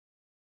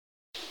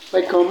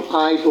Welcome,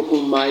 Hive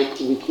Open Mic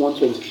Week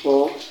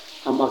 124.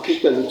 I'm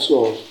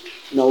akinpelu12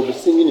 and I will be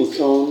singing a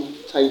song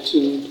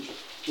titled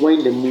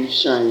When the Moon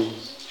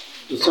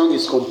Shines. The song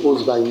is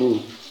composed by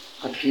me,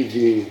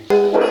 akinpelu12.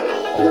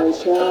 The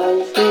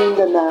shines in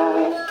the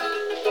night.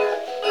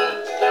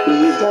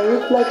 These are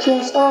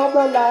reflections of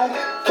the light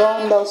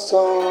from the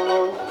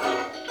sun.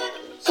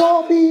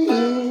 So be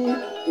it,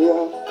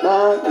 yeah,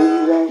 man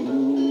is and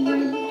me.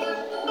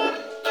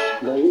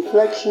 The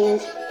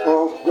reflections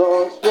of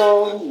God's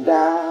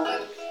wonder.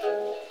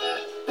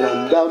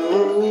 When the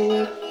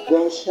moon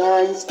that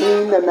shines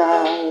in the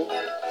night,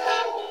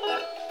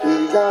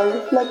 these are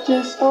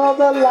reflections of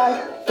the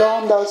light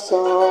from the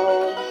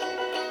sun.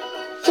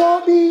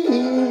 So be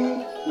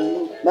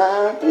it,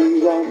 man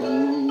is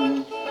and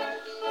me.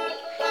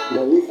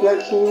 The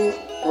reflections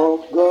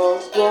of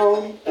God's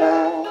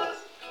wonder.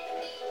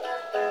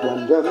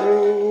 When the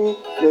moon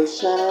that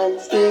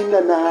shines in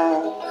the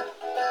night,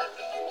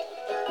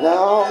 the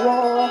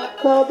aurora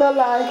of the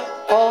light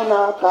on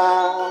our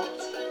path.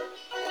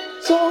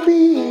 So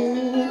be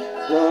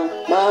it,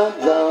 the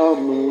mother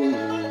moon,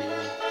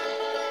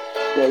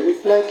 the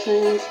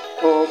reflections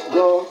of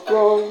God's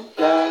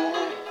wonder.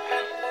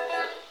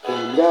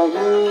 When the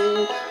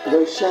moon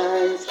that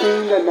shines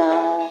in the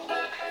night,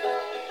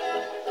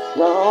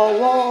 the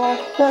aurora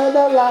of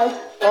the light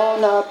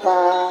on our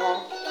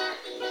path.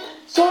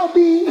 So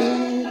be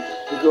it,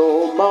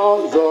 the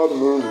mother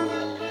moon,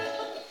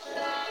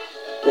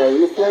 the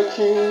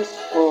reflections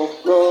of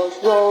God's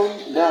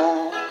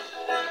wonder.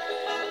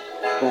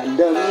 When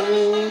the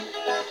moon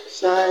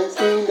shines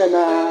in the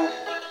night,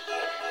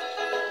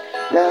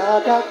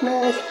 the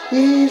darkness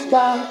is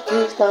bound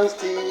to stand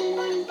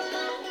still.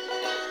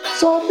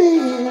 So be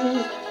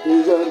it,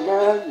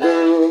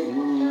 another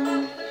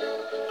moon,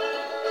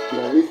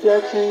 the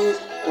reflections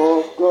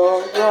of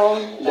God's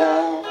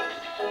wonder.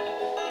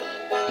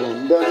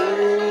 When the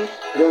moon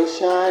that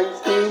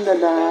shines in the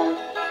night,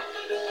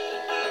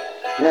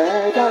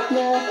 the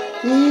darkness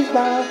is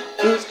bound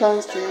to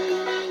stand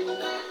still.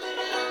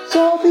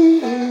 So be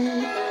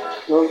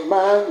it, the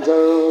minds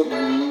of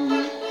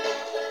me,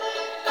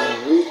 the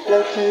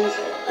reflections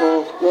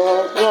of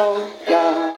God's wrong.